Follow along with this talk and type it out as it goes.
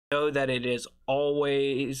know that it is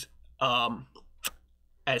always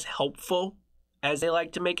as helpful as they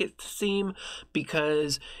like to make it seem,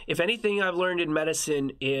 because if anything I've learned in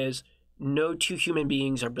medicine is no two human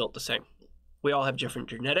beings are built the same. We all have different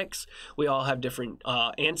genetics. We all have different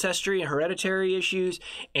ancestry and hereditary issues.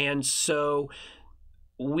 And so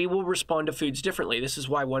we will respond to foods differently. This is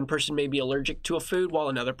why one person may be allergic to a food while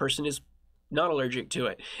another person is not allergic to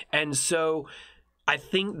it. And so I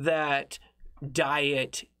think that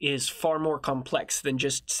diet is far more complex than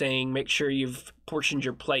just saying make sure you've portioned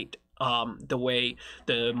your plate the way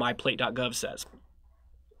the myplate.gov says.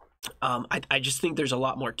 I just think there's a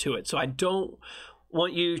lot more to it. So I don't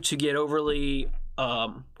want you to get overly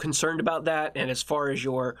concerned about that. And as far as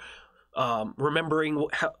your remembering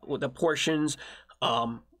the portions,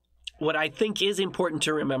 what I think is important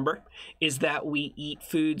to remember is that we eat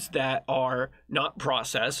foods that are not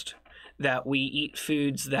processed, that we eat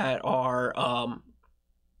foods that are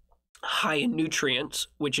high in nutrients,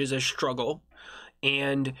 which is a struggle,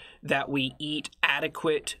 and that we eat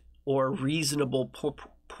adequate or reasonable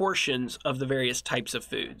portions of the various types of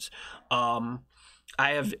foods.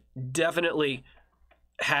 I have definitely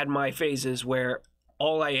had my phases where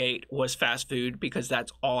all I ate was fast food because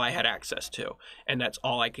that's all I had access to and that's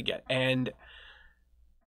all I could get. And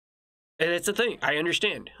it's a thing. I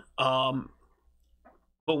understand.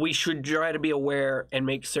 But we should try to be aware and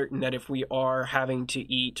make certain that if we are having to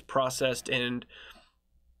eat processed and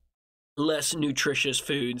less nutritious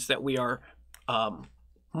foods, that we are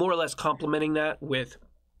more or less complementing that with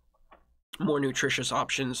more nutritious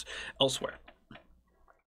options elsewhere.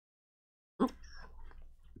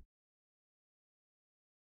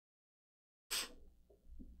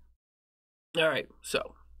 All right,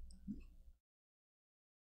 so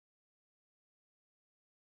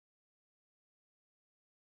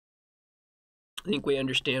I think we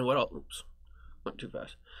understand what oops, went too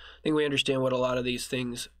fast. I think we understand what a lot of these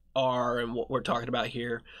things are and what we're talking about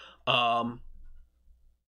here. I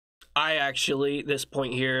actually, this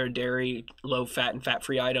point here, dairy, low fat and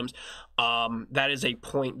fat-free items, that is a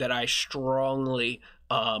point that I strongly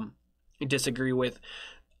disagree with.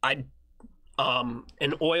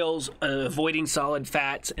 And oils, avoiding solid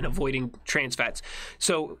fats and avoiding trans fats.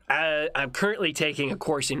 So I'm currently taking a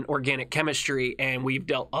course in organic chemistry, and we've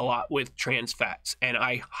dealt a lot with trans fats. And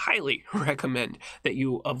I highly recommend that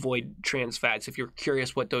you avoid trans fats. If you're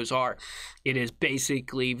curious what those are, it is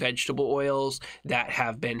basically vegetable oils that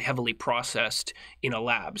have been heavily processed in a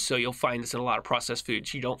lab. So you'll find this in a lot of processed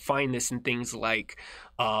foods. You don't find this in things like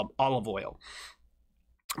olive oil,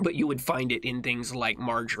 but you would find it in things like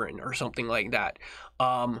margarine or something like that.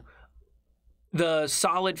 The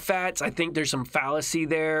solid fats, I think there's some fallacy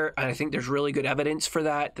there. And I think there's really good evidence for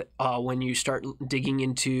that when you start digging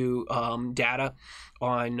into data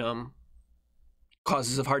on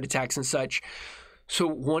causes of heart attacks and such. So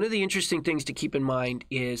one of the interesting things to keep in mind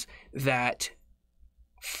is that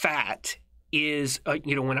fat is,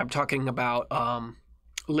 when I'm talking about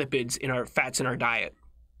lipids in our fats in our diet,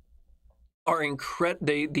 are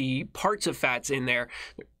the parts of fats in there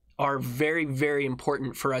are very, very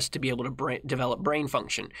important for us to be able to develop brain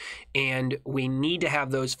function. And we need to have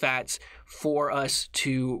those fats for us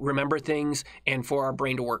to remember things and for our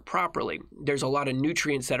brain to work properly. There's a lot of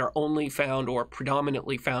nutrients that are only found or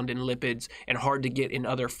predominantly found in lipids and hard to get in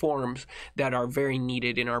other forms that are very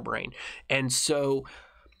needed in our brain. And so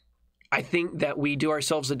I think that we do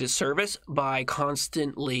ourselves a disservice by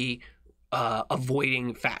constantly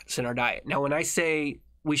avoiding fats in our diet. Now, when I say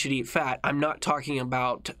we should eat fat, I'm not talking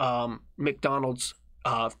about McDonald's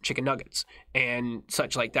chicken nuggets and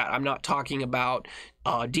such like that. I'm not talking about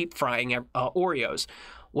deep frying Oreos.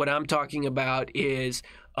 What I'm talking about is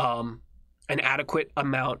an adequate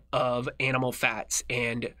amount of animal fats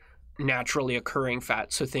and naturally occurring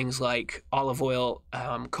fats. So things like olive oil,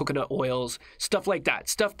 coconut oils, stuff like that.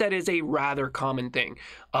 Stuff that is a rather common thing.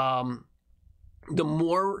 The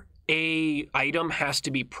more a item has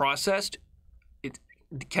to be processed,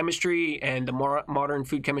 the chemistry and the modern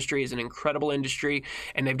food chemistry is an incredible industry,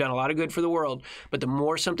 and they've done a lot of good for the world. But the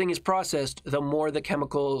more something is processed, the more the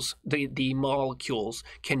chemicals, the molecules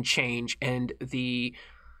can change, and the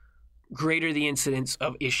greater the incidence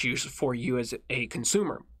of issues for you as a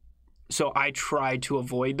consumer. So I try to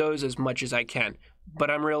avoid those as much as I can. But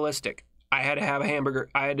I'm realistic. I had to have a hamburger.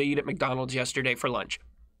 I had to eat at McDonald's yesterday for lunch.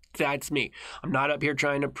 That's me. I'm not up here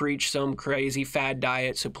trying to preach some crazy fad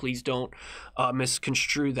diet, so please don't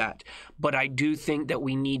misconstrue that. But I do think that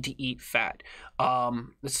we need to eat fat,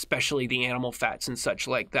 especially the animal fats and such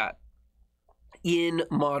like that. in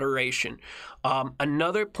moderation.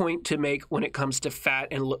 Another point to make when it comes to fat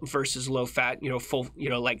and versus low fat, full,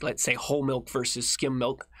 like let's say whole milk versus skim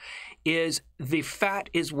milk, is the fat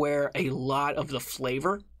is where a lot of the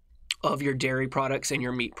flavor of your dairy products and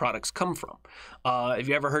your meat products come from. Have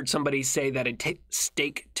you ever heard somebody say that a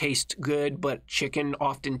steak tastes good, but chicken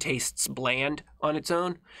often tastes bland on its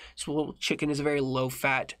own? So chicken is a very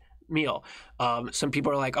low-fat meal. Some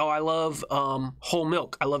people are like, oh, I love whole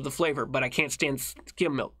milk. I love the flavor, but I can't stand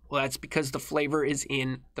skim milk. Well, that's because the flavor is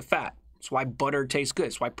in the fat. That's why butter tastes good.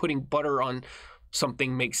 It's why putting butter on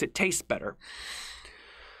something makes it taste better.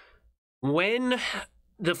 When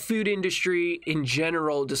the food industry in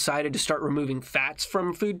general decided to start removing fats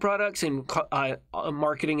from food products and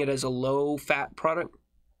marketing it as a low-fat product,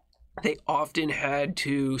 they often had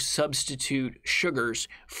to substitute sugars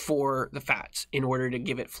for the fats in order to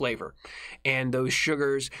give it flavor. And those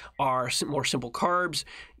sugars are more simple carbs,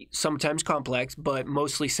 sometimes complex, but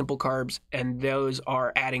mostly simple carbs, and those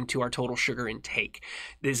are adding to our total sugar intake.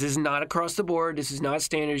 This is not across the board. This is not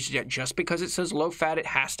standard. Just because it says low fat, it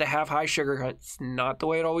has to have high sugar. It's not the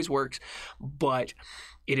way it always works, but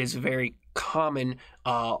it is very common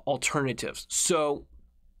alternatives. So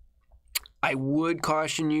I would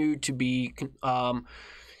caution you to be,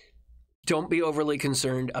 don't be overly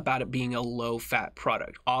concerned about it being a low-fat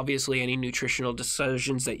product. Obviously, any nutritional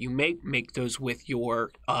decisions that you make those with your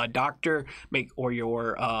doctor, or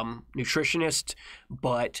your nutritionist,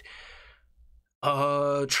 but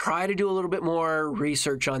try to do a little bit more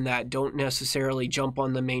research on that. Don't necessarily jump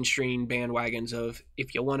on the mainstream bandwagons of,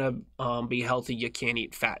 if you want to be healthy, you can't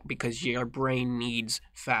eat fat, because your brain needs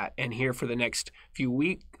fat. And here for the next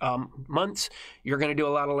few months, you're going to do a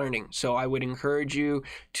lot of learning. So I would encourage you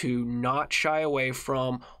to not shy away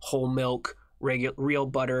from whole milk, real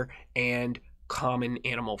butter, and common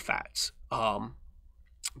animal fats.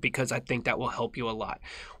 Because I think that will help you a lot.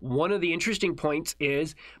 One of the interesting points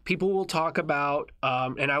is people will talk about,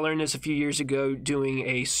 and I learned this a few years ago doing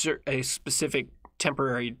a specific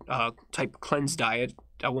temporary type cleanse diet.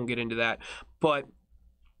 I won't get into that. But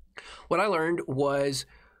what I learned was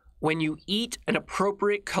when you eat an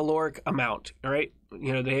appropriate caloric amount, all right?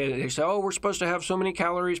 They say, oh, we're supposed to have so many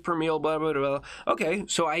calories per meal, blah, blah, blah. Okay,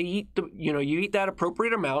 so I eat you eat that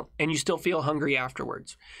appropriate amount and you still feel hungry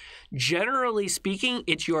afterwards. Generally speaking,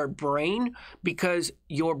 it's your brain, because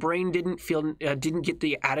your brain didn't get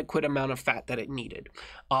the adequate amount of fat that it needed.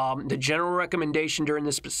 The general recommendation during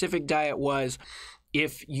the specific diet was,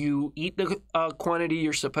 if you eat the quantity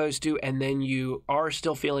you're supposed to and then you are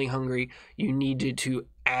still feeling hungry, you needed to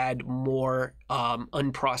add more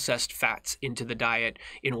unprocessed fats into the diet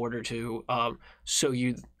in order to so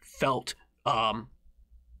you felt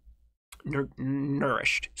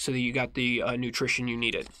nourished, so that you got the nutrition you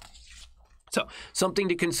needed. So something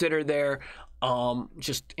to consider there,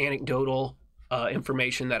 just anecdotal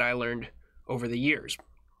information that I learned over the years.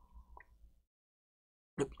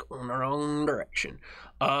 Going the wrong direction.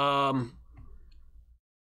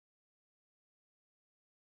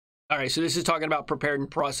 All right, so this is talking about prepared and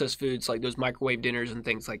processed foods, like those microwave dinners and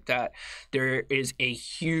things like that. There is a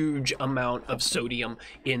huge amount of sodium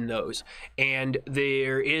in those. And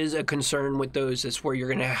there is a concern with those. That's where you're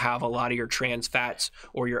going to have a lot of your trans fats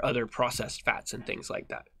or your other processed fats and things like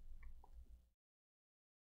that.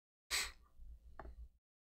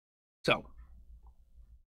 So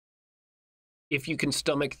if you can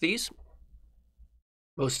stomach these,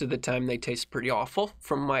 most of the time they taste pretty awful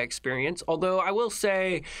from my experience. Although I will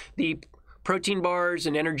say the protein bars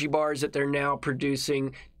and energy bars that they're now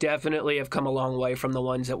producing definitely have come a long way from the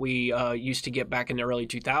ones that we used to get back in the early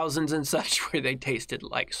 2000s and such, where they tasted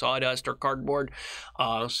like sawdust or cardboard.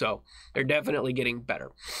 So they're definitely getting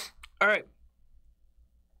better. All right.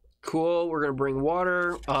 Cool. We're going to bring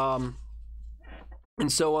water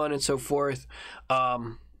and so on and so forth.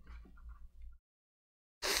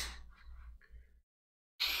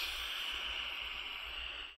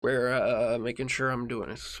 We're making sure I'm doing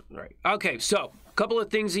this right. Okay, so a couple of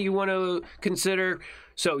things that you want to consider.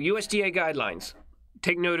 So USDA guidelines,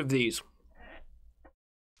 take note of these.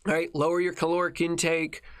 All right, lower your caloric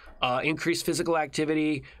intake, increase physical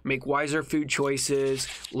activity, make wiser food choices,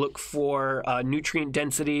 look for nutrient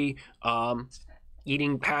density,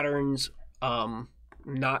 eating patterns,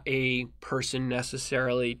 not a person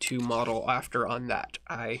necessarily to model after on that.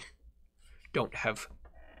 I don't have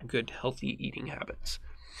good, healthy eating habits.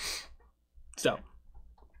 So,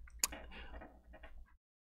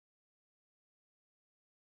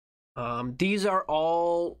 these are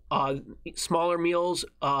all smaller meals,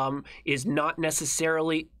 is not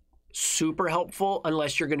necessarily super helpful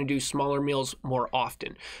unless you're going to do smaller meals more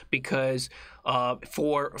often, because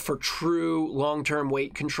for true long-term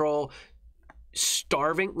weight control,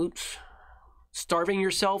 starving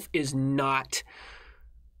yourself is not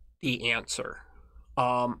the answer,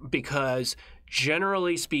 because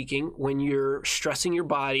generally speaking, when you're stressing your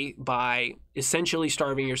body by essentially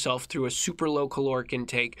starving yourself through a super low caloric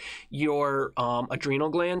intake, your adrenal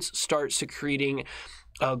glands start secreting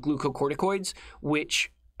glucocorticoids,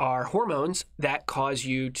 which are hormones that cause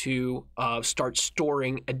you to start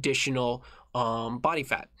storing additional body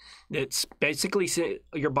fat. It's basically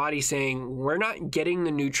your body saying, we're not getting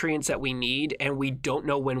the nutrients that we need, and we don't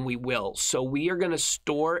know when we will. So we are going to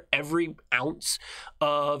store every ounce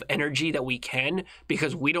of energy that we can,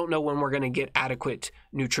 because we don't know when we're going to get adequate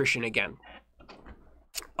nutrition again.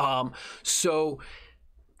 So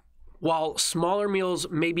while smaller meals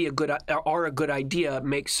are a good idea,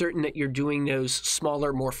 make certain that you're doing those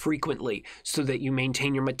smaller more frequently, so that you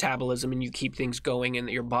maintain your metabolism and you keep things going, and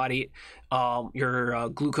that your body, your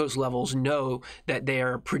glucose levels know that they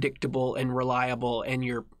are predictable and reliable, and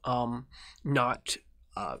you're not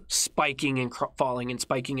spiking and falling and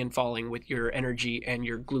spiking and falling with your energy and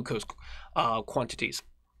your glucose quantities.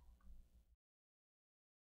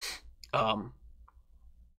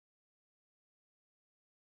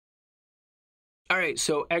 All right,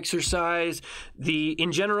 so exercise.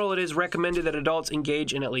 In general, it is recommended that adults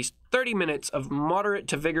engage in at least 30 minutes of moderate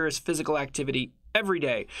to vigorous physical activity every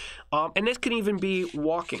day. And this can even be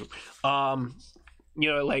walking,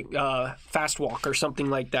 like fast walk or something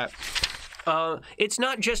like that. It's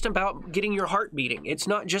not just about getting your heart beating. It's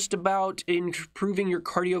not just about improving your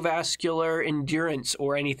cardiovascular endurance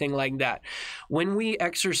or anything like that. When we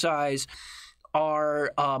exercise,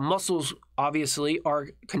 our muscles obviously are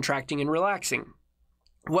contracting and relaxing.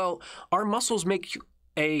 Well, our muscles make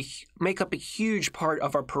up a huge part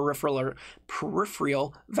of our peripheral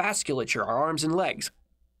vasculature, our arms and legs.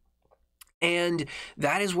 And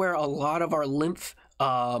that is where a lot of our lymph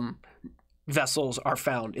vessels are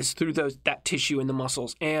found, is through that tissue in the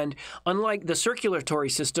muscles. And unlike the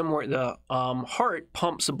circulatory system, where the heart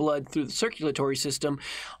pumps blood through the circulatory system,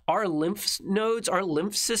 our lymph nodes, our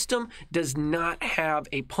lymph system does not have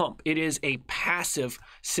a pump. It is a passive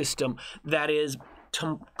system that is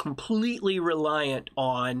completely reliant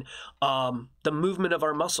on the movement of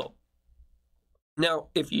our muscle. Now,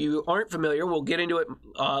 if you aren't familiar, we'll get into it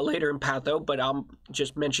later in patho, but I'll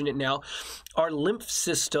just mention it now. Our lymph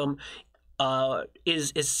system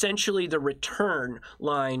is essentially the return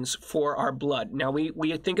lines for our blood. Now, we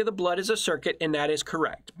think of the blood as a circuit, and that is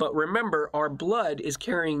correct. But remember, our blood is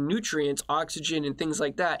carrying nutrients, oxygen, and things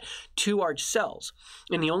like that to our cells.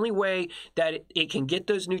 And the only way that it can get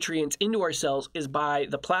those nutrients into our cells is by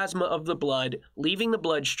the plasma of the blood leaving the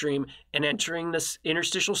bloodstream and entering this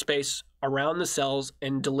interstitial space around the cells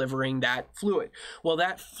and delivering that fluid. Well,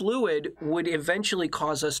 that fluid would eventually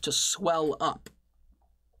cause us to swell up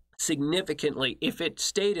significantly if it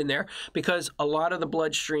stayed in there, because a lot of the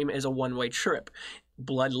bloodstream is a one-way trip.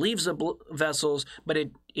 Blood leaves the vessels, but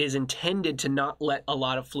it is intended to not let a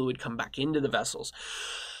lot of fluid come back into the vessels.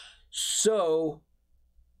 So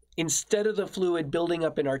instead of the fluid building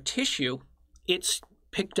up in our tissue, it's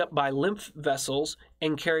picked up by lymph vessels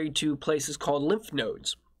and carried to places called lymph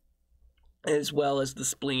nodes, as well as the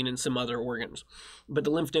spleen and some other organs. But the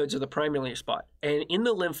lymph nodes are the primary spot. And in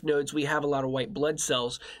the lymph nodes, we have a lot of white blood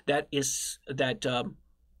cells that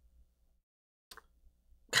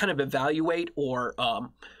kind of evaluate or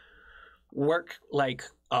work like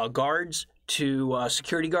guards to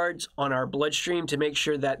security guards on our bloodstream to make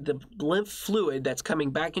sure that the lymph fluid that's coming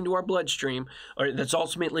back into our bloodstream, or that's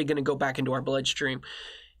ultimately going to go back into our bloodstream,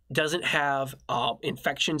 doesn't have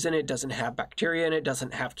infections in it, doesn't have bacteria in it,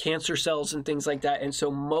 doesn't have cancer cells and things like that. And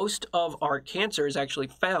so most of our cancer is actually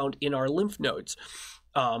found in our lymph nodes,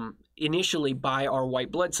 initially by our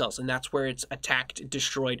white blood cells. And that's where it's attacked,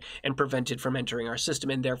 destroyed, and prevented from entering our system,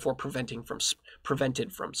 and therefore prevented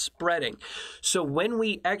from spreading. So when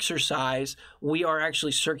we exercise, we are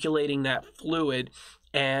actually circulating that fluid,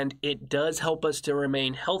 and it does help us to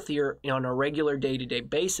remain healthier on a regular day-to-day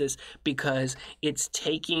basis, because it's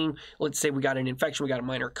taking, let's say we got an infection, we got a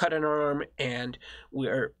minor cut in our arm, and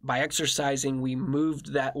by exercising, we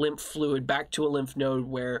moved that lymph fluid back to a lymph node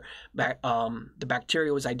where the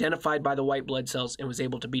bacteria was identified by the white blood cells and was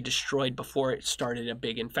able to be destroyed before it started a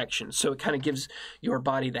big infection. So it kind of gives your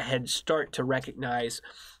body the head start to recognize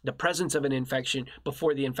the presence of an infection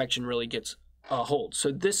before the infection really gets hold.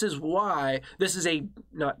 So this is why,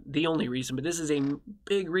 not the only reason, but this is a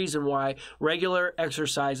big reason why regular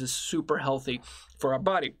exercise is super healthy for our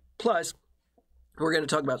body. Plus, We're going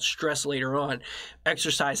to talk about stress later on.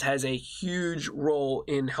 Exercise has a huge role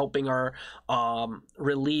in helping our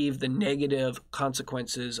relieve the negative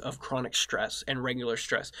consequences of chronic stress and regular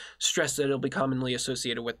stress. Stress that will be commonly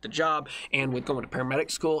associated with the job and with going to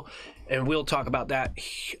paramedic school. And we'll talk about that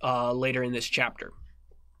later in this chapter.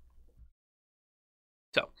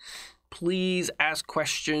 So please ask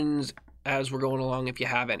questions as we're going along if you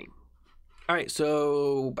have any. All right,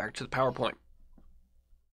 so back to the PowerPoint.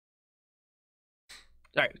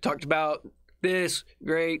 All right, we talked about this.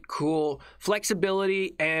 Great, cool.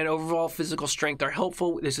 Flexibility and overall physical strength are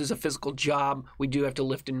helpful. This is a physical job. We do have to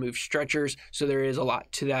lift and move stretchers, so there is a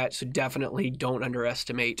lot to that. So definitely don't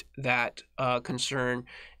underestimate that concern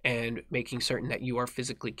and making certain that you are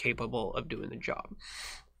physically capable of doing the job.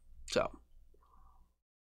 So,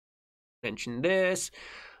 mention this.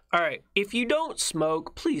 All right, if you don't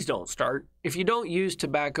smoke, please don't start. If you don't use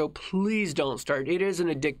tobacco, please don't start. It is an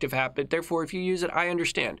addictive habit. Therefore, if you use it, I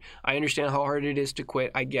understand. I understand how hard it is to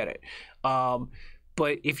quit. I get it.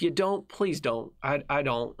 But if you don't, please don't. I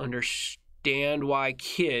don't understand why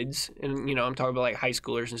kids, and you know, I'm talking about like high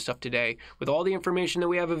schoolers and stuff today, with all the information that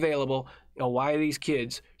we have available, you know, why these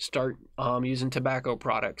kids start using tobacco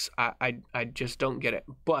products. I just don't get it.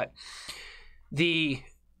 But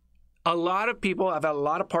a lot of people, I've had a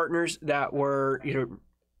lot of partners that were, you know,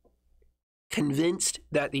 convinced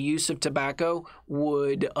that the use of tobacco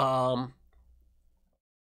would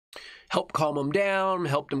help calm them down,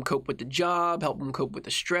 help them cope with the job, help them cope with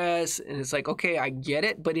the stress. And it's like, okay, I get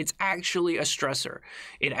it, but it's actually a stressor.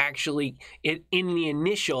 It in the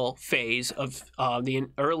initial phase of the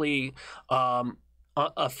early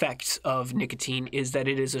effects of nicotine is that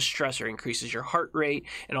it is a stressor, increases your heart rate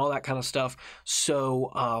and all that kind of stuff.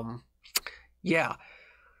 So, yeah,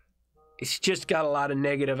 it's just got a lot of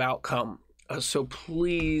negative outcome. So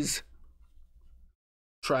please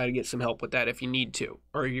try to get some help with that if you need to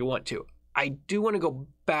or you want to. I do want to go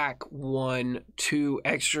back one to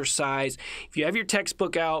exercise. If you have your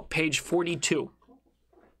textbook out, page 42.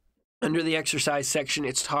 Under the exercise section,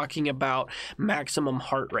 it's talking about maximum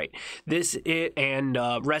heart rate. And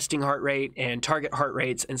resting heart rate and target heart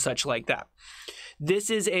rates and such like that.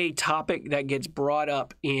 This is a topic that gets brought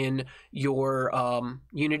up in your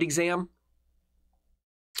unit exam.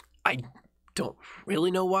 I don't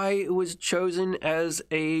really know why it was chosen as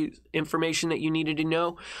a information that you needed to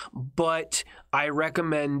know, but I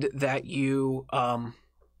recommend that you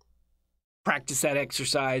practice that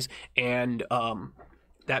exercise and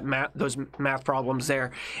those math problems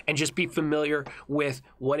there, and just be familiar with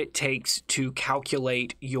what it takes to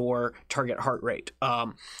calculate your target heart rate.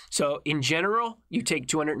 So in general, you take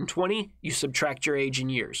 220, you subtract your age in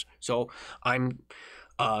years. So I'm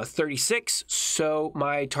 36, so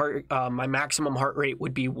my maximum heart rate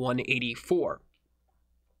would be 184.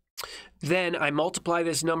 Then I multiply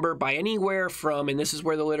this number by anywhere from, and this is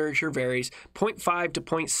where the literature varies, 0.5 to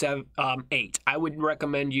 0.8. I would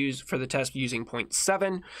recommend for the test using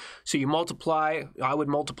 0.7. So I would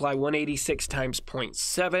multiply 186 times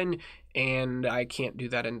 0.7, and I can't do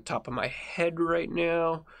that in the top of my head right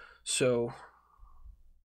now. So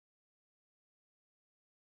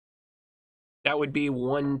that would be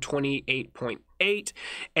 128.8,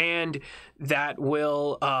 and that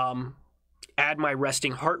will add my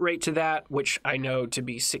resting heart rate to that, which I know to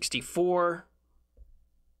be 64.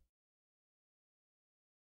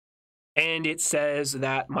 And it says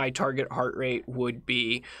that my target heart rate would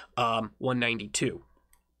be 192.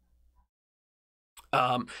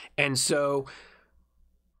 And so,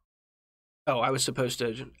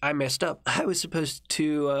 I messed up. I was supposed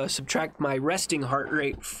to subtract my resting heart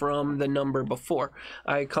rate from the number before.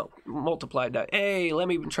 I multiplied that. Hey, let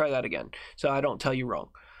me try that again so I don't tell you wrong.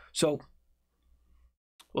 So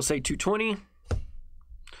we'll say 220.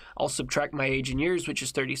 I'll subtract my age in years, which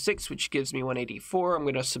is 36, which gives me 184. I'm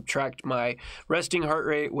going to subtract my resting heart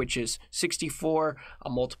rate, which is 64.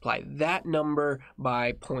 I'll multiply that number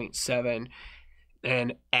by 0.7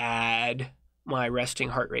 and add my resting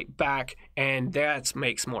heart rate back, and that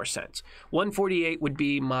makes more sense. 148 would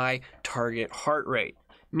be my target heart rate,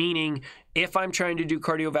 meaning if I'm trying to do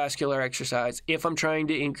cardiovascular exercise, if I'm trying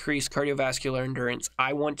to increase cardiovascular endurance,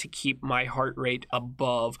 I want to keep my heart rate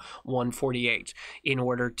above 148 in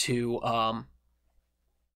order to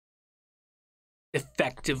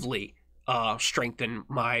effectively strengthen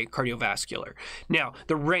my cardiovascular. Now,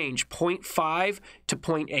 the range 0.5 to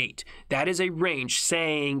 0.8, that is a range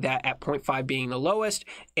saying that at 0.5 being the lowest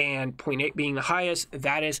and 0.8 being the highest,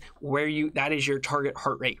 that is your target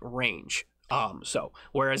heart rate range. So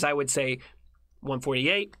whereas I would say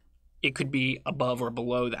 148, it could be above or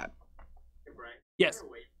below that. Hey Brian, yes. Throw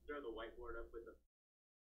the whiteboard up with the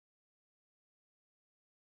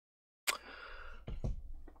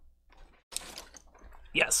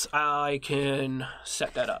Yes, I can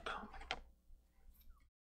set that up.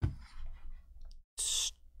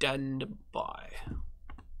 Stand by.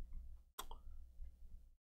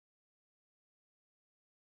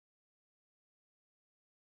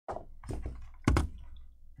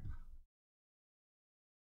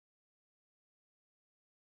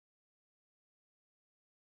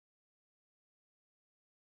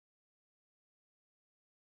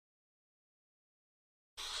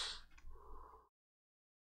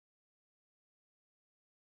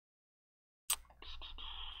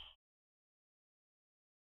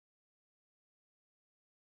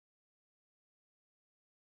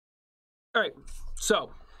 All right,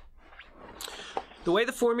 so the way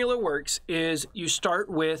the formula works is you start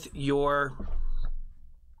with your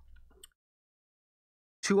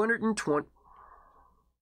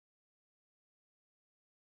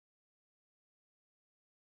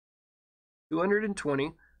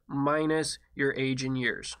 220 minus your age in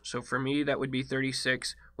years. So for me, that would be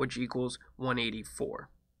 36, which equals 184.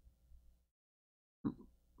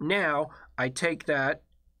 Now I take that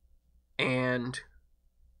and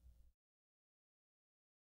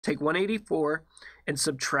take 184 and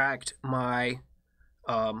subtract my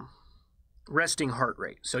resting heart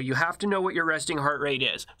rate. So you have to know what your resting heart rate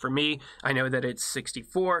is. For me, I know that it's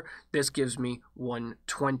 64. This gives me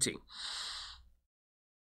 120.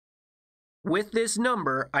 With this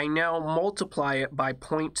number, I now multiply it by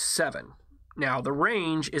 0.7. Now, the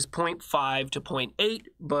range is 0.5 to 0.8,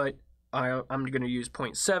 but I'm going to use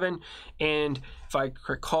 0.7. And if I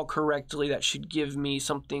recall correctly, that should give me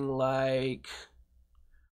something like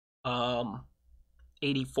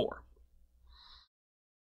 84.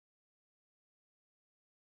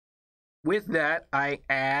 With that, I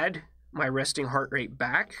add my resting heart rate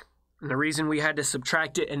back. And the reason we had to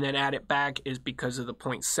subtract it and then add it back is because of the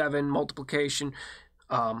 0.7 multiplication.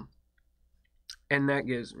 And that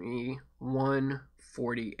gives me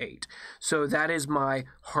 148. So that is my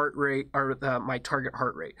heart rate, or my target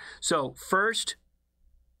heart rate. So first,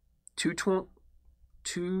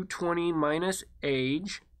 220 minus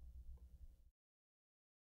age.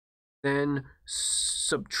 Then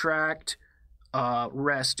subtract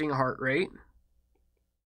resting heart rate.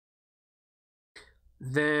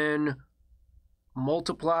 Then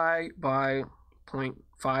multiply by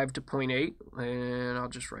 0.5 to 0.8, and I'll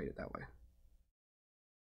just write it that way.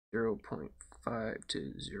 0.5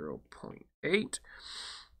 to 0.8.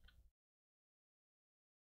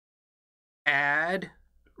 Add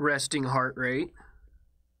resting heart rate,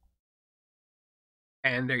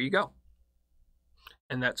 and there you go.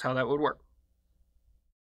 And that's how that would work.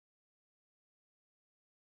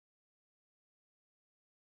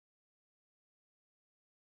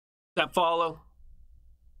 That follow?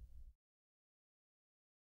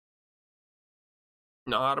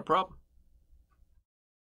 Not a problem.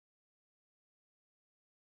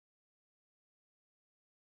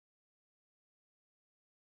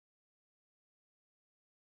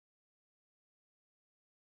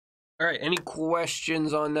 All right, any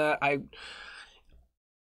questions on that? I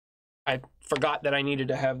forgot that I needed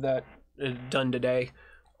to have that done today,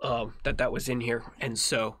 that was in here, and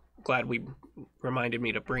so glad we reminded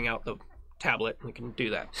me to bring out the tablet. We can do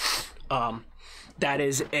that. That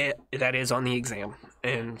is it. That is on the exam,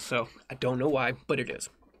 and so I don't know why, but it is.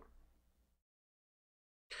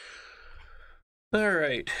 All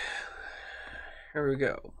right, here we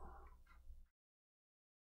go.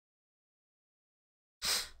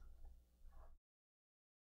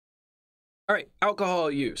 All right,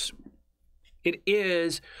 alcohol use. It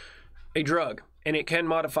is a drug, and it can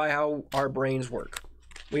modify how our brains work.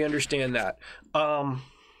 We understand that. I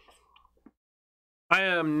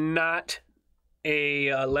am not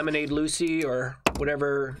a Lemonade Lucy or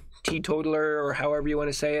whatever, teetotaler or however you want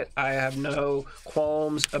to say it. I have no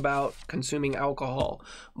qualms about consuming alcohol.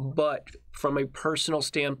 But from a personal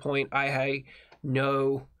standpoint, I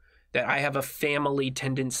know that I have a family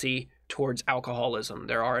tendency towards alcoholism.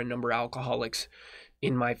 There are a number of alcoholics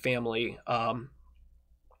in my family.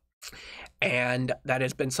 And that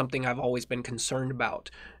has been something I've always been concerned about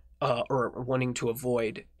or wanting to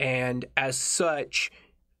avoid. And as such,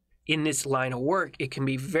 in this line of work, it can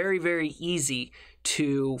be very, very easy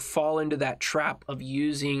to fall into that trap of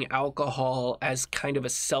using alcohol as kind of a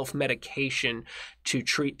self-medication to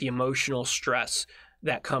treat the emotional stress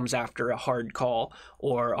that comes after a hard call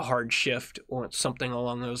or a hard shift or something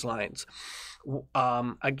along those lines.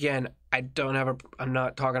 Again, I'm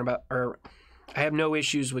not talking about, or I have no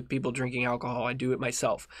issues with people drinking alcohol. I do it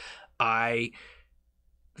myself. I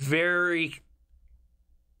very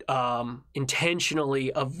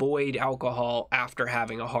intentionally avoid alcohol after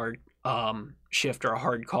having a hard shift or a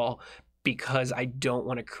hard call because I don't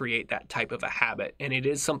want to create that type of a habit. And it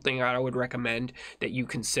is something I would recommend that you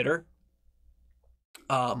consider.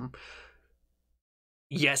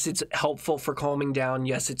 Yes, it's helpful for calming down.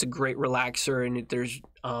 Yes, it's a great relaxer,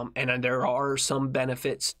 and there are some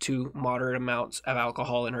benefits to moderate amounts of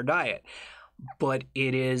alcohol in our diet, but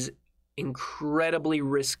it is incredibly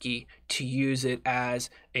risky to use it as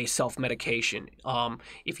a self-medication.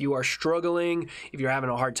 If you are struggling, if you're having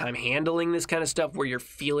a hard time handling this kind of stuff, where you're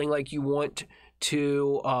feeling like you want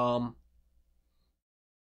to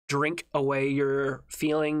drink away your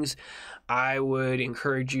feelings, I would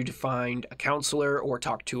encourage you to find a counselor or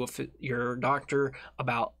talk to your doctor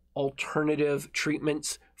about alternative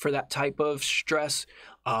treatments for that type of stress.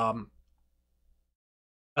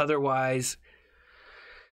 Otherwise,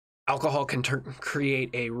 alcohol can create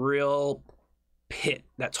a real pit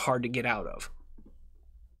that's hard to get out of.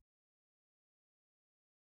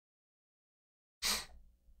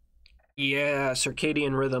 Yeah,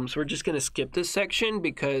 circadian rhythms. We're just going to skip this section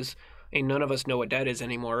because none of us know what that is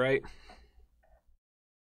anymore, right?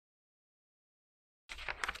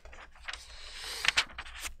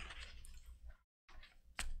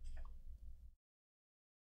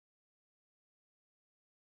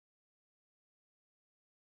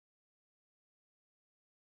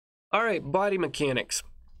 All right, body mechanics.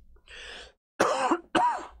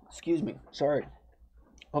 Excuse me. Sorry.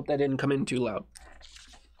 Hope that didn't come in too loud.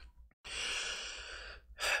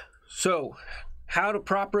 So, how to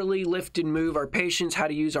properly lift and move our patients, how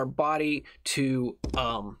to use our body to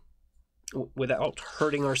without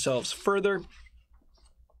hurting ourselves further.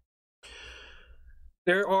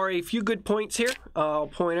 There are a few good points here I'll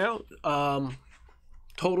point out.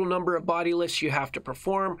 Total number of body lifts you have to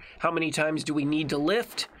perform. How many times do we need to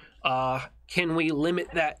lift? Can we limit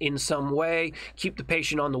that in some way? Keep the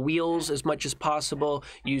patient on the wheels as much as possible.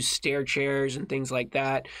 Use stair chairs and things like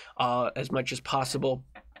that as much as possible.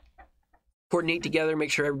 Coordinate together,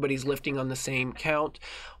 make sure everybody's lifting on the same count.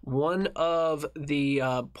 One of the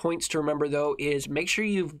points to remember, though, is make sure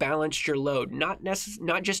you've balanced your load. Not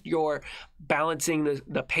just your balancing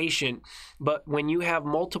the patient, but when you have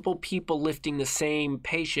multiple people lifting the same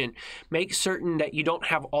patient, make certain that you don't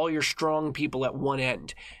have all your strong people at one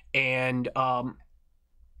end. And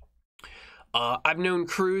I've known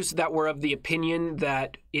crews that were of the opinion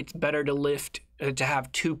that it's better to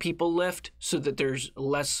have two people lift so that there's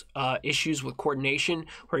less issues with coordination,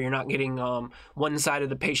 where you're not getting one side of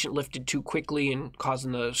the patient lifted too quickly and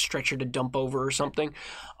causing the stretcher to dump over or something.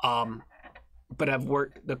 But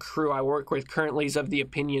the crew I work with currently is of the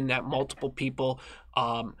opinion that multiple people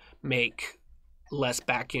make less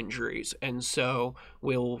back injuries, and so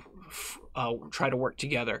we'll try to work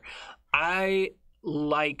together. I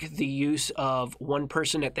like the use of one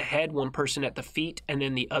person at the head, one person at the feet, and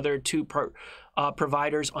then the other two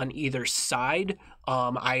providers on either side.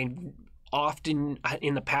 I often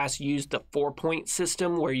in the past used the 4-point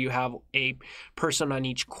system where you have a person on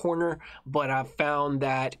each corner, but I've found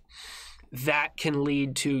that can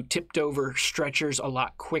lead to tipped over stretchers a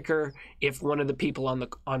lot quicker if one of the people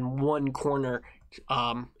on one corner,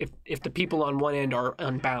 if the people on one end are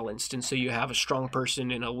unbalanced, and so you have a strong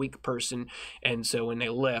person and a weak person, and so when they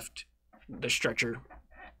lift, the stretcher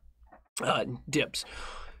dips.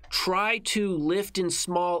 Try to lift in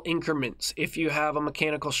small increments. If you have a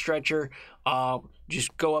mechanical stretcher,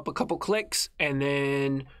 just go up a couple clicks and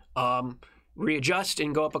then readjust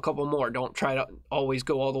and go up a couple more. Don't try to always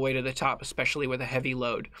go all the way to the top, especially with a heavy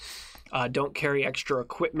load. Don't carry extra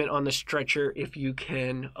equipment on the stretcher if you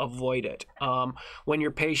can avoid it. When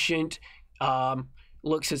your patient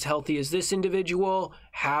looks as healthy as this individual,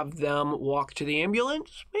 have them walk to the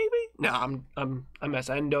ambulance, maybe? No, I'm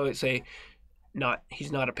messing. I know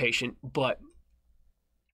he's not a patient, but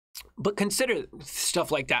consider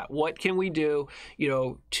stuff like that. What can we do,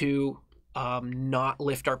 to not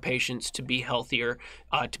lift our patients to be healthier,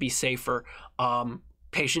 to be safer?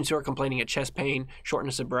 Patients who are complaining of chest pain,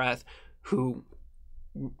 shortness of breath, who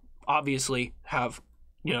obviously have,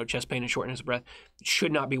 chest pain and shortness of breath,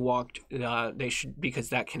 should not be walked. They should, because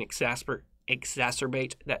that can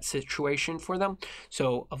exacerbate that situation for them.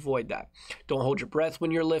 So avoid that. Don't hold your breath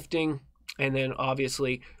when you're lifting. And then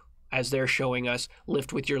obviously, as they're showing us,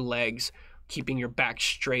 lift with your legs, keeping your back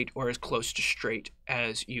straight or as close to straight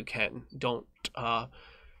as you can.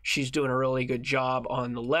 She's doing a really good job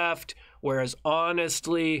on the left, whereas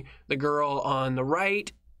honestly, the girl on the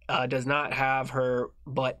right does not have her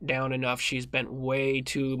butt down enough. She's bent way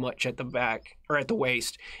too much at the back or at the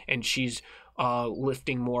waist, and she's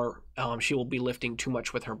lifting more. She will be lifting too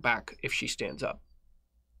much with her back if she stands up.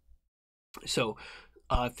 So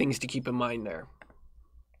things to keep in mind there.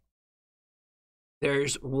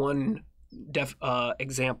 There's one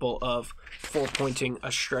example of 4-pointing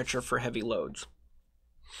a stretcher for heavy loads.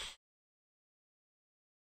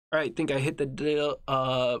 All right, I think I hit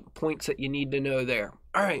the points that you need to know there.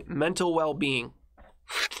 All right, mental well-being.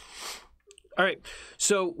 All right,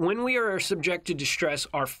 so when we are subjected to stress,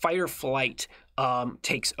 our fight or flight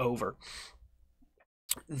takes over.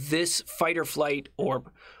 This fight or flight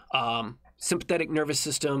or sympathetic nervous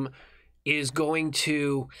system is going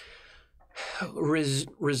to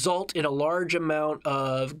result in a large amount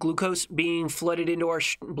of glucose being flooded into our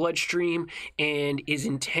bloodstream and is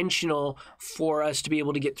intentional for us to be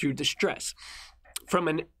able to get through the stress. From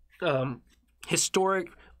an historic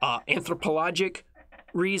anthropologic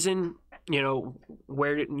reason,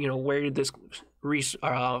 where did this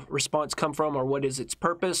response come from, or what is its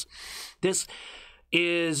purpose? This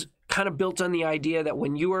is kind of built on the idea that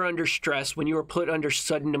when you are under stress, when you are put under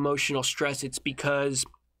sudden emotional stress, it's because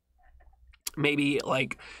maybe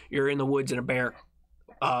like you're in the woods and a bear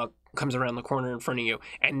comes around the corner in front of you,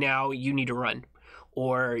 and now you need to run,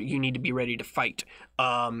 or you need to be ready to fight.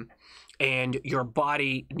 And your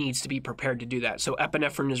body needs to be prepared to do that. So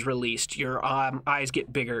epinephrine is released, your eyes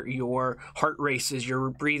get bigger, your heart races,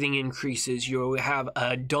 your breathing increases, you have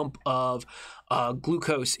a dump of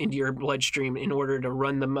glucose into your bloodstream in order to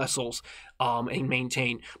run the muscles and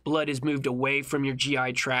maintain. Blood is moved away from your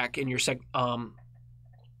GI tract and your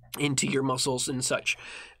into your muscles and such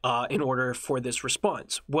in order for this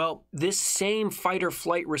response. Well, this same fight or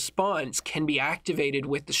flight response can be activated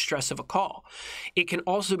with the stress of a call. It can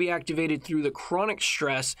also be activated through the chronic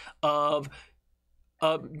stress of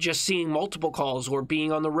just seeing multiple calls, or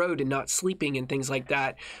being on the road and not sleeping and things like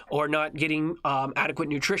that, or not getting adequate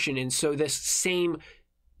nutrition. And so this same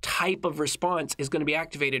type of response is going to be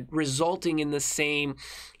activated, resulting in the same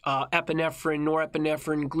epinephrine,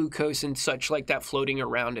 norepinephrine, glucose, and such like that floating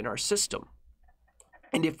around in our system.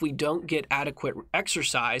 And if we don't get adequate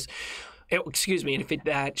exercise, and if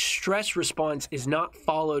that stress response is not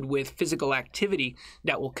followed with physical activity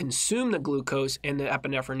that will consume the glucose and the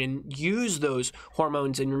epinephrine and use those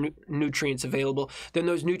hormones and nutrients available, then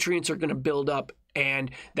those nutrients are going to build up,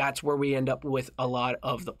 and that's where we end up with a lot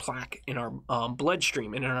of the plaque in our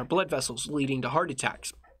bloodstream and in our blood vessels, leading to heart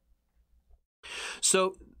attacks.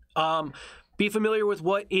 So be familiar with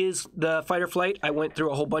what is the fight or flight. I went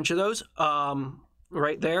through a whole bunch of those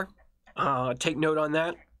right there. Take note on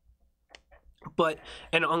that.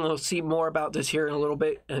 And I'm going to see more about this here in a little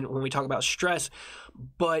bit, and when we talk about stress.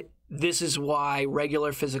 But this is why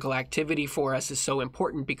regular physical activity for us is so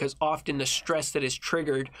important, because often the stress that is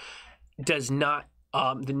triggered does not,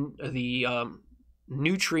 the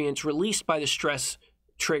nutrients released by the stress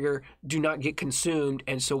trigger do not get consumed,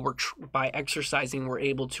 and so by exercising, we're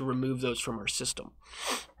able to remove those from our system.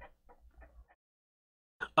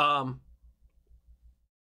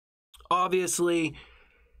 Obviously,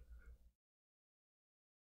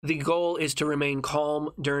 the goal is to remain calm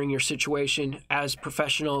during your situation. As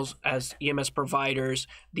professionals, as EMS providers,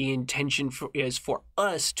 the intention is for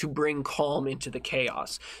us to bring calm into the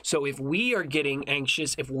chaos. So if we are getting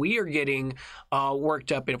anxious, if we are getting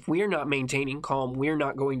worked up, if we are not maintaining calm, we're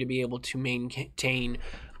not going to be able to maintain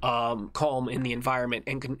calm in the environment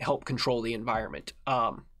and can help control the environment.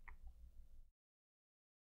 All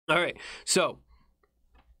right, so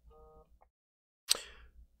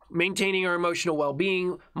maintaining our emotional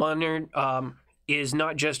well-being monitored is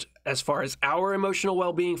not just as far as our emotional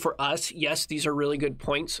well-being for us. Yes, these are really good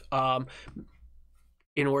points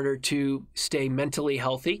in order to stay mentally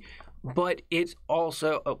healthy, but it's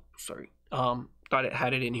also, thought it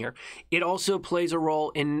had it in here. It also plays a role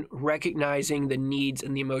in recognizing the needs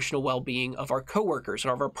and the emotional well-being of our coworkers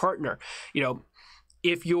or of our partner.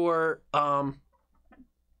 If your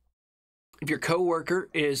coworker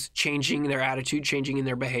is changing their attitude, changing in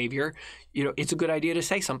their behavior, it's a good idea to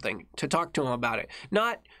say something, to talk to them about it.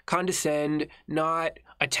 Not condescend, not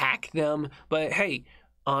attack them, but hey,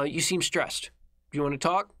 you seem stressed. Do you want to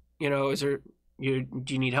talk? Do you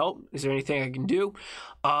need help? Is there anything I can do?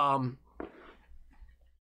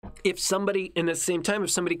 If somebody, in the same time, if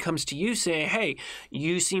somebody comes to you saying, hey,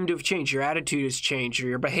 you seem to have changed, your attitude has changed, or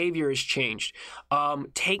your behavior has changed,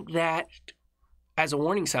 take that as a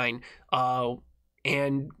warning sign,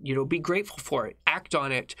 and be grateful for it. Act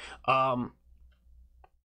on it.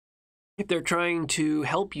 If they're trying to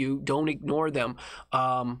help you, don't ignore them.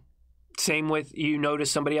 Same with, you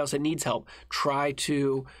notice somebody else that needs help, try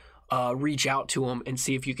to reach out to them and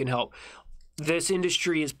see if you can help. This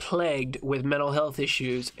industry is plagued with mental health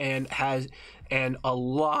issues, and a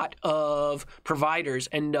lot of providers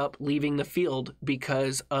end up leaving the field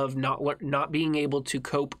because of not being able to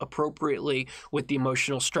cope appropriately with the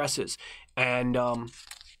emotional stresses. And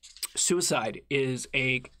suicide is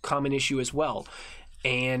a common issue as well.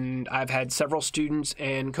 And I've had several students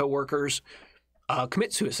and coworkers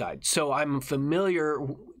commit suicide. So I'm familiar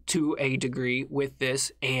to a degree with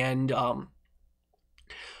this. And I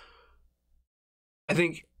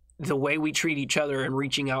think the way we treat each other and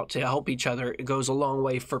reaching out to help each other, it goes a long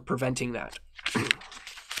way for preventing that.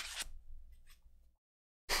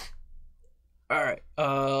 All right.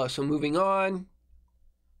 So moving on.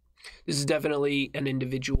 This is definitely an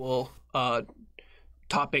individual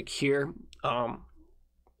topic here,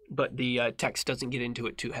 but the text doesn't get into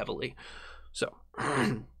it too heavily. So,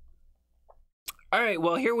 all right,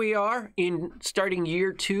 well, here we are in starting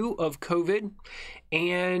year 2 of COVID,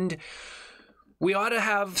 and we ought to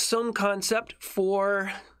have some concept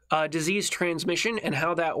for disease transmission and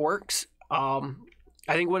how that works. I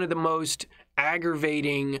think one of the most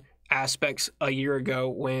aggravating aspects a year ago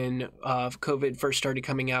when COVID first started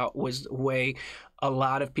coming out was the way a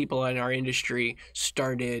lot of people in our industry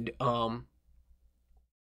started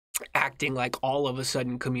acting like all of a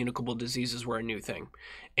sudden communicable diseases were a new thing.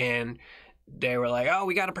 And they were like, oh,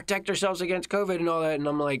 we got to protect ourselves against COVID and all that. And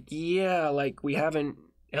I'm like, yeah, like we haven't,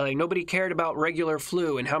 like nobody cared about regular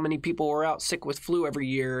flu and how many people were out sick with flu every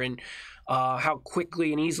year, and how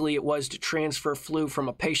quickly and easily it was to transfer flu from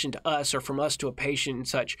a patient to us or from us to a patient and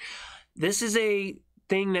such. This is a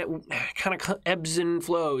thing that kind of ebbs and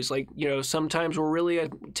flows. Like, you know, sometimes we're really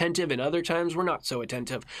attentive and other times we're not so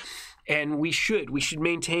attentive. And we should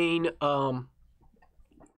maintain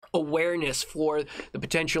awareness for the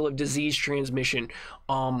potential of disease transmission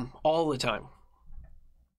all the time.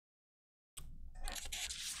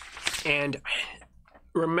 And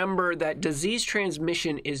remember that disease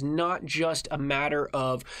transmission is not just a matter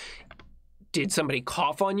of did somebody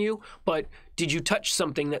cough on you, but did you touch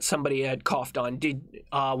something that somebody had coughed on?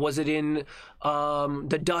 Was it in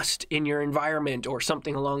the dust in your environment or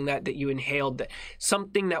something along that you inhaled,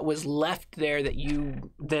 something that was left there that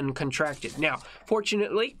you then contracted? Now,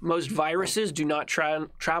 fortunately, most viruses do not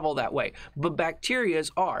travel that way, but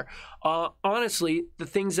bacterias are. Honestly, the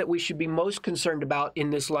things that we should be most concerned about in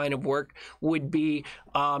this line of work would be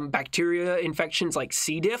bacteria infections like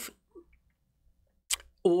C. diff.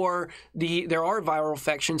 Or there are viral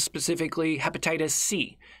infections, specifically hepatitis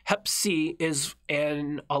C. Hep C is,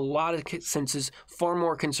 in a lot of senses, far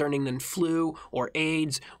more concerning than flu or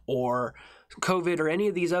AIDS or COVID or any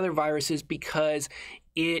of these other viruses, because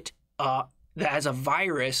it, as a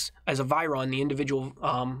virus, as a viron, the individual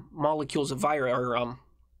molecules of viron,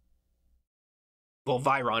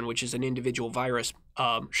 viron, which is an individual virus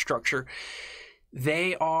structure,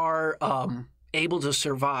 they are able to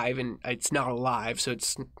survive, and it's not alive, so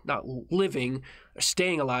it's not living or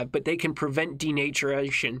staying alive, but they can prevent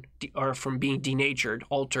denaturation or from being denatured,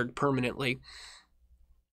 altered permanently.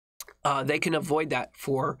 They can avoid that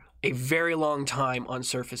for a very long time on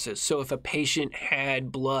surfaces. So if a patient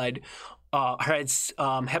had blood, had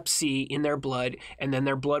Hep C in their blood, and then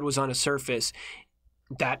their blood was on a surface,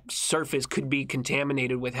 that surface could be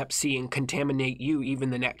contaminated with Hep C and contaminate you even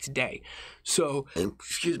the next day. So,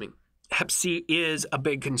 excuse me. Hep C is a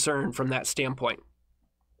big concern from that standpoint.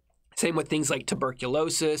 Same with things like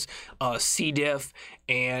tuberculosis, C. diff,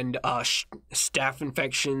 and staph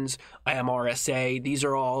infections, MRSA. These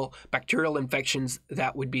are all bacterial infections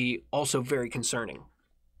that would be also very concerning,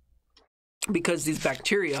 because these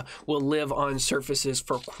bacteria will live on surfaces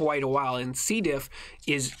for quite a while. And C. diff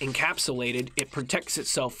is encapsulated. It protects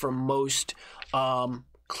itself from most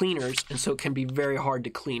cleaners, and so it can be very hard to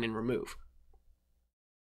clean and remove.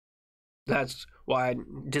 That's why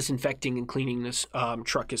disinfecting and cleaning this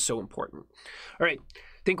truck is so important. All right,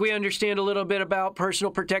 I think we understand a little bit about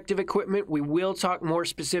personal protective equipment. We will talk more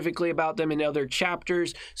specifically about them in other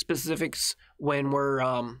chapters, specifics when we're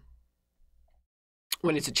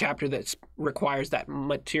when it's a chapter that requires that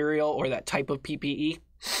material or that type of PPE.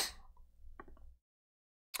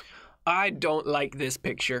 I don't like this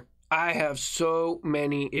picture. I have so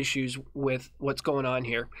many issues with what's going on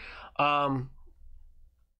here.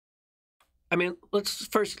 I mean, let's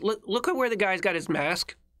first look at where the guy's got his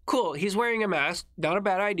mask. Cool, he's wearing a mask, not a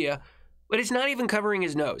bad idea, but it's not even covering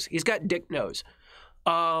his nose. He's got dick nose.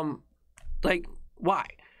 Like, why?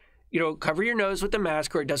 You know, cover your nose with the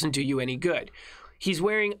mask or it doesn't do you any good. He's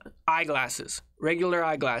wearing eyeglasses, regular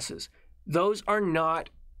eyeglasses. Those are not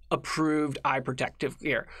approved eye protective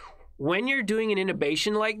gear. When you're doing an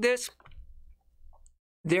intubation like this,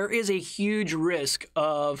 there is a huge risk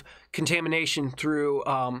of contamination through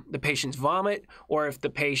the patient's vomit, or if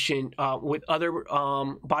the patient with other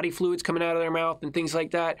body fluids coming out of their mouth and things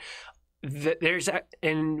like that.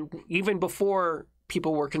 And even before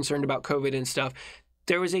people were concerned about COVID and stuff,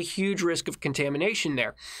 there was a huge risk of contamination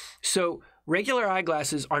there. So regular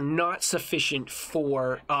eyeglasses are not sufficient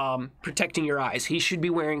for protecting your eyes. He should be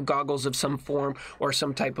wearing goggles of some form or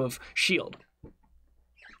some type of shield.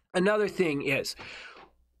 Another thing is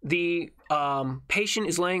the patient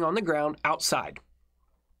is laying on the ground outside.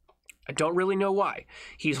 I don't really know why.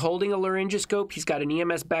 He's holding a laryngoscope. He's got an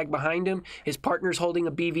EMS bag behind him. His partner's holding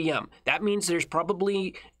a BVM. That means there's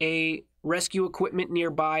probably a rescue equipment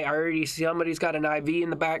nearby. I already see somebody's got an IV in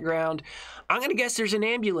the background. I'm going to guess there's an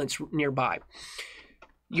ambulance nearby.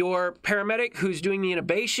 Your paramedic who's doing the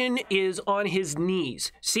intubation is on his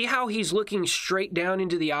knees. See how he's looking straight down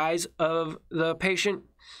into the eyes of the patient?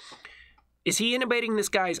 Is he intubating this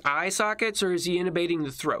guy's eye sockets or is he intubating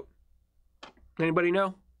the throat? Anybody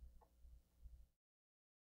know?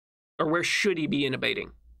 Or where should he be intubating?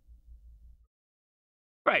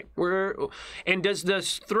 Right. And does the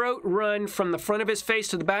throat run from the front of his face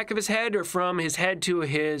to the back of his head or from his head to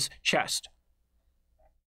his chest?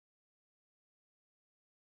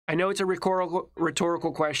 I know it's a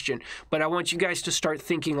rhetorical question, but I want you guys to start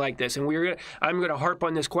thinking like this. And I'm going to harp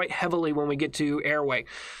on this quite heavily when we get to airway.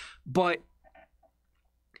 But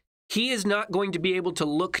he is not going to be able to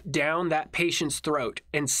look down that patient's throat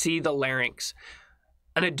and see the larynx.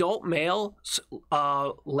 An adult male's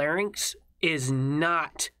larynx is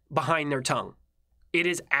not behind their tongue. It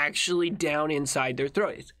is actually down inside their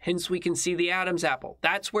throat. Hence, we can see the Adam's apple.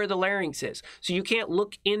 That's where the larynx is. So you can't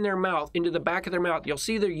look in their mouth, into the back of their mouth. You'll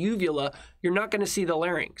see their uvula. You're not going to see the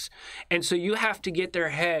larynx. And so you have to get their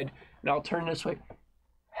head, and I'll turn this way,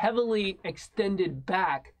 heavily extended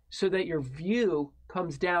back so that your view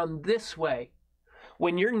comes down this way.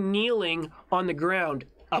 When you're kneeling on the ground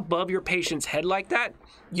above your patient's head like that,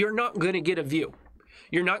 you're not going to get a view.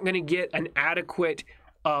 You're not going to get an adequate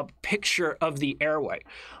picture of the airway.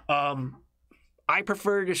 I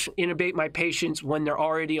prefer to intubate my patients when they're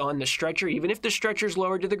already on the stretcher. Even if the stretcher's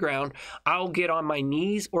lowered to the ground, I'll get on my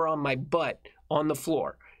knees or on my butt on the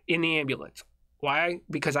floor in the ambulance. Why?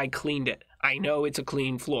 Because I cleaned it. I know it's a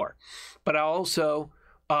clean floor. But I also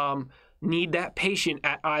need that patient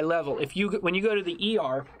at eye level. When you go to the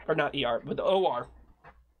ER, or not ER, but the OR,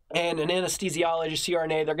 and an anesthesiologist,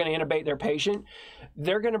 CRNA, they're going to intubate their patient,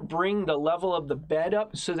 they're going to bring the level of the bed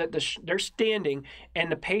up so that they're standing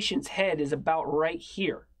and the patient's head is about right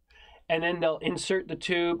here. And then they'll insert the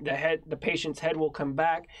tube, the patient's head will come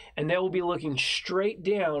back, and they will be looking straight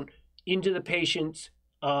down into the patient's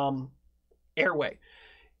airway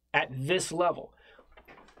at this level.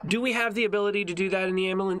 Do we have the ability to do that in the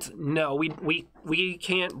ambulance? No, we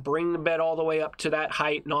can't bring the bed all the way up to that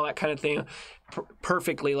height and all that kind of thing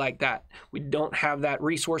perfectly like that. We don't have that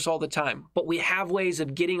resource all the time, but we have ways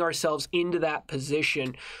of getting ourselves into that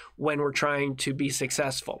position when we're trying to be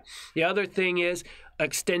successful. The other thing is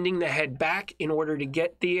extending the head back in order to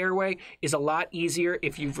get the airway is a lot easier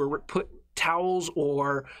if you've put towels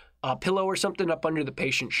or a pillow or something up under the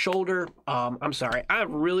patient's shoulder. I'm sorry,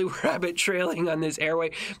 I'm really rabbit trailing on this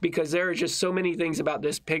airway because there are just so many things about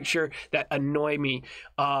this picture that annoy me.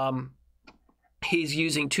 He's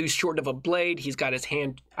using too short of a blade. He's got his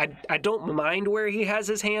hand. I don't mind where he has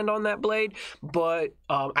his hand on that blade, but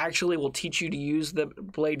actually we'll teach you to use the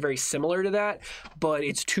blade very similar to that, but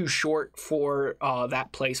it's too short for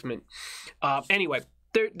that placement. Anyway,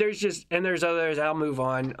 there's others. I'll move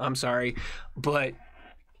on. I'm sorry, but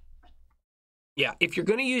yeah, if you're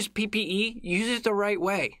going to use PPE, use it the right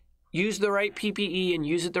way. Use the right PPE and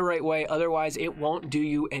use it the right way. Otherwise, it won't do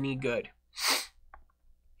you any good.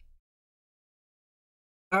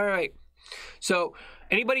 All right. So,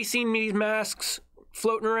 anybody seen these masks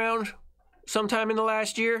floating around sometime in the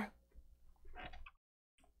last year?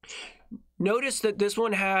 Notice that this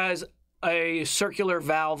one has a circular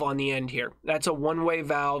valve on the end here. That's a one-way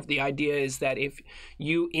valve. The idea is that if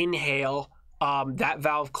you inhale, that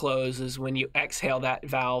valve closes. When you exhale, that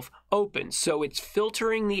valve opens. So it's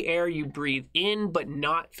filtering the air you breathe in, but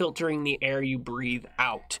not filtering the air you breathe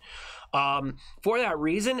out. For that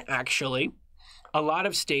reason, actually, a lot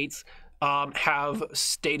of states have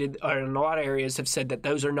stated, or in a lot of areas have said that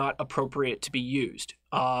those are not appropriate to be used.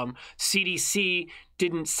 CDC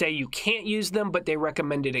didn't say you can't use them, but they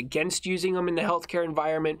recommended against using them in the healthcare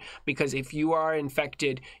environment because if you are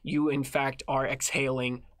infected, you in fact are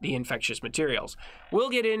exhaling the infectious materials.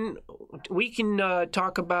 We can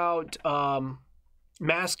talk about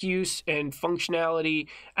mask use and functionality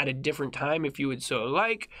at a different time if you would so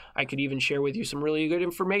like. I could even share with you some really good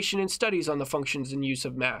information and studies on the functions and use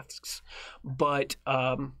of masks. But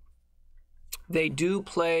they do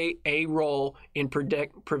play a role in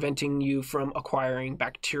preventing you from acquiring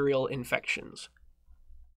bacterial infections.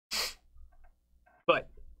 But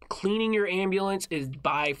cleaning your ambulance is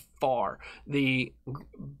by far the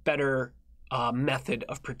better method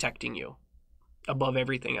of protecting you above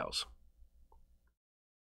everything else.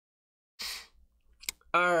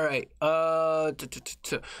 All right.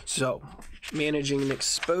 So, managing an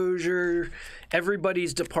exposure.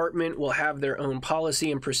 Everybody's department will have their own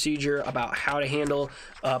policy and procedure about how to handle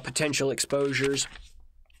potential exposures.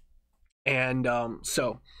 And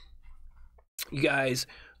so, you guys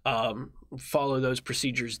follow those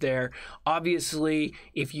procedures there. Obviously,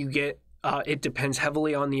 if you get it depends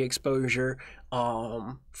heavily on the exposure.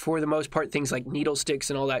 For the most part, things like needle sticks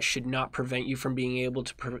and all that should not prevent you from being able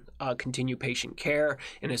to continue patient care.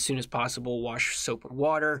 And as soon as possible, wash soap and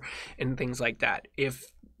water and things like that.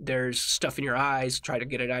 If there's stuff in your eyes, try to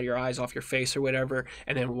get it out of your eyes, off your face or whatever,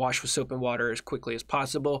 and then wash with soap and water as quickly as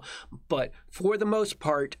possible. But for the most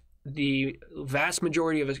part, the vast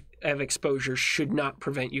majority of exposure should not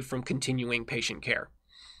prevent you from continuing patient care.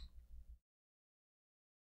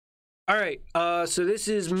 All right, so this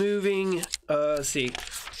is moving, let's see,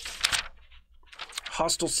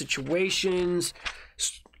 hostile situations.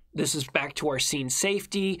 This is back to our scene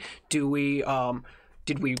safety. Did we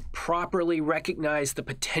properly recognize the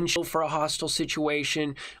potential for a hostile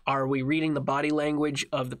situation? Are we reading the body language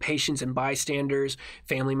of the patients and bystanders,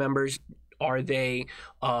 family members? Are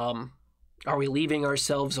we leaving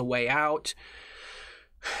ourselves a way out?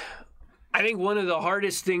 I think one of the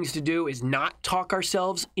hardest things to do is not talk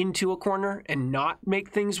ourselves into a corner and not make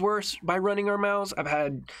things worse by running our mouths. I've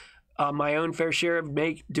had my own fair share of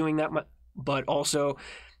doing that, but also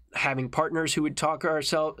having partners who would talk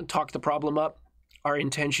the problem up. Our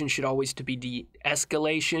intention should always to be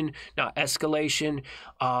de-escalation, not escalation.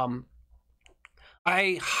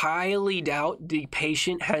 I highly doubt the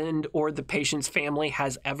patient or the patient's family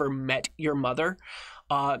has ever met your mother.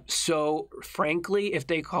 So frankly, if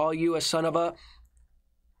they call you a son of a,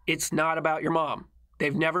 it's not about your mom.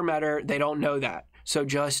 They've never met her. They don't know that. So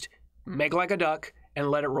just make like a duck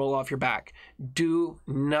and let it roll off your back. Do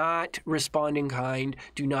not respond in kind.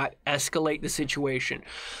 Do not escalate the situation.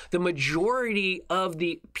 The majority of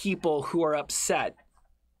the people who are upset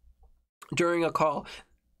during a call,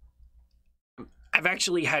 I've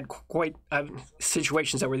actually had quite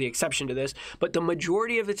situations that were the exception to this, but the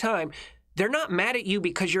majority of the time, they're not mad at you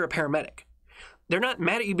because you're a paramedic. They're not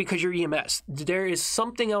mad at you because you're EMS. There is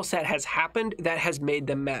something else that has happened that has made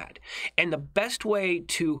them mad. And the best way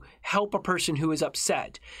to help a person who is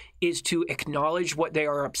upset is to acknowledge what they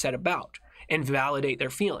are upset about and validate their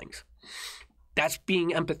feelings. That's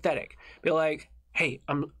being empathetic. Be like, hey,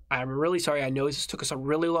 I'm really sorry. I know this took us a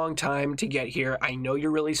really long time to get here. I know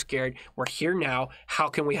you're really scared. We're here now. How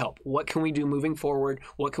can we help? What can we do moving forward?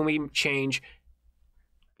 What can we change?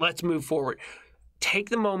 Let's move forward. Take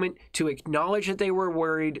the moment to acknowledge that they were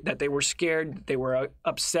worried, that they were scared, that they were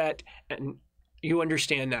upset, and you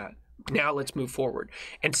understand that. Now let's move forward.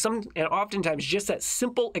 And oftentimes just that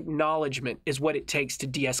simple acknowledgement is what it takes to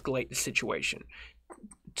de-escalate the situation,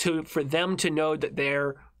 for them to know that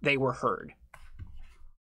they were heard.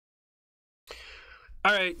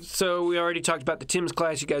 All right, so we already talked about the TIMS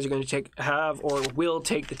class. You guys are going to will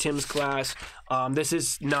take the TIMS class. This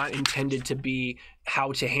is not intended to be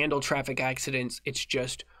how to handle traffic accidents. It's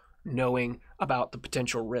just knowing about the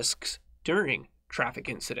potential risks during traffic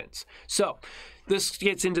incidents. So this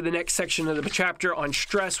gets into the next section of the chapter on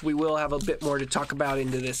stress. We will have a bit more to talk about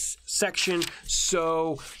into this section.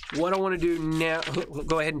 So what I want to do now,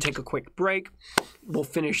 go ahead and take a quick break. We'll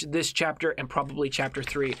finish this chapter and probably chapter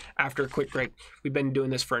 3 after a quick break. We've been doing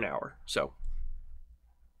this for an hour, so